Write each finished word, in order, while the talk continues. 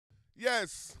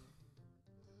Yes.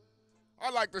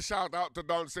 I'd like to shout out to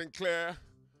Don Sinclair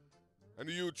and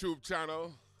the YouTube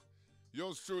channel.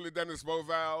 Yours truly, Dennis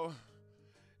Boval,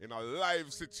 in a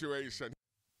live situation.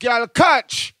 Girl,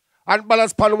 catch and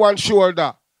balance on one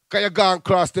shoulder, cause you gone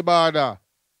cross the border.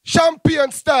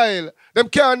 Champion style, them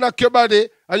can't knock your body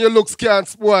and your looks can't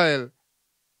spoil.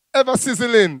 Ever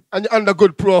sizzling and you're under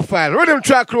good profile. Rhythm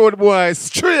track road boys,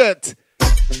 straight.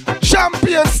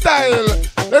 Champion style,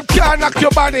 them can't knock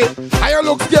your body and your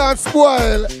looks can't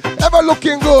spoil. Ever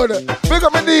looking good, big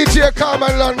up my DJ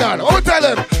Carmen London. Oh, tell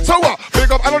him, so what? Big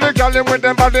up all of the gal with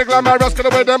them body glamorous, cause the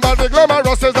way them body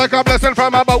glamorous is like a blessing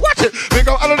from above. Watch it, big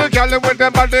up all of the gal with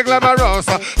them body glamorous.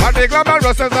 Body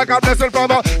glamorous is like a blessing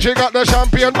from above. She got the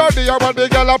champion body, I want the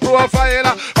gal a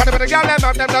profile. But the gal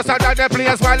have them just a the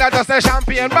place while I just a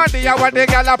champion body, I want the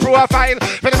gal a profile.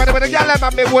 But the gal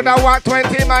have me would have walked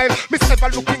 20 miles. Miss ever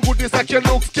looking good, this like your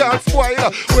looks can't spoil.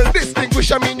 Well,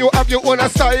 distinguish, I mean you have your own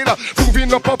style.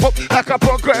 Moving up like a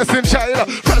progressing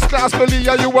child. First class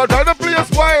Malia, you are trying to play a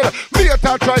while. Me a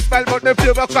try style, but them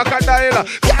flavor crocodile.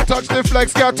 Can't touch the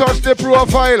flex, can't touch the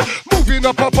profile. Moving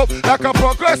up like a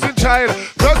progressing child.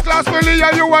 First class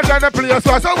Malia, you are trying to play a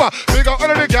while. So what? Big up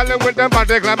all of the gal with them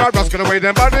body glamorous. Gonna weigh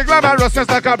them body glamorous just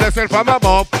like a blessing from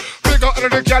above. Big up all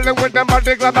of the gal with them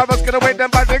body glamorous. Gonna weigh them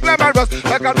body glamorous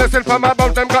like a blessing from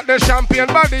above. Them got the champion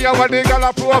body, I want the gal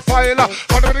a profile.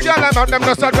 One of the gal them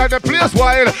just a try to play a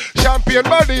while. Champion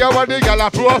body, I want the gal a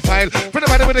profile. For the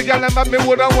body with the gal me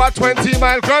wouldn't walk 20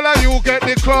 miles. Girl, you get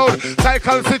the crowd,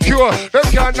 cycle secure. Them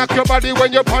can't knock your body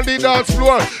when you're on the dance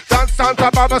floor. Dance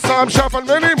Santa Barbara, Sam Shuff and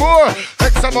many more.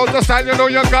 X amount of style, you know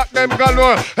you got them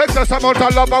galore. Excess amount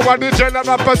of love, I want the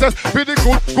general possess. Be the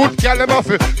good gal them off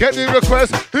it. Get the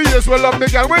request. The years we love the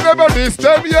gal, we never miss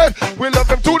them yet. We love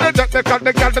them to the death, they got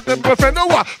the gal that them girlfriend. No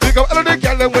what? Big up all of the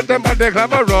gal with them body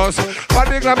glamorous.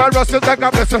 Body glamorous is like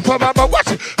a blessing from above.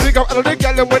 Watch it. Big up all of the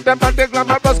gal with them body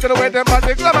glamorous. Gonna wear them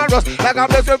body glamorous like a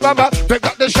blessing from above. They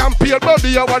got the champion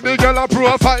body, I want the girl a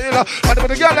profile. And with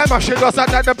the girl I'm she just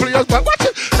at the players, but watch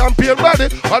it. Champion body,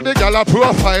 and the girl a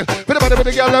profile. For the body with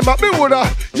the girl I'm me woulda.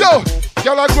 Yo,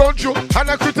 girl I ground you and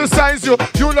I criticize you.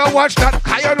 You know watch that.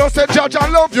 I know say judge I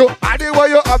love you. And the way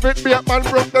you have it, me a man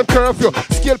broke them curfew.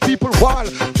 Scale people wall,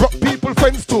 broke people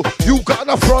fence too. You got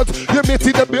the front, you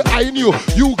meeting them behind you.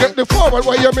 You get the forward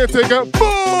while you meeting them.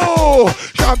 Boo!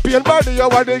 Champion body, I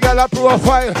want the girl a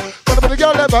profile. But the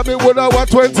girl never me woulda want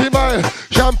 20 miles.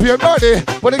 Champion body,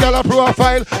 but the girl a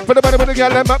profile. For the body with the girl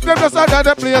them just under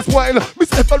the place while.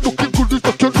 Miss ever looking good, this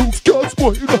like your looks can't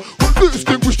spoil. Well,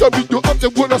 distinguished, I mean you have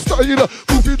them one style.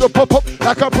 Moving up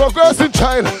like a progressing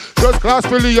child. First class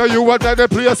Malia, you are under the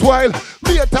place while.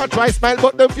 Me a try smile,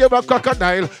 but them fear a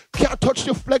crocodile. Can't touch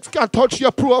your flex, can't touch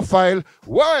your profile.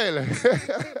 While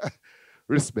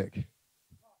respect.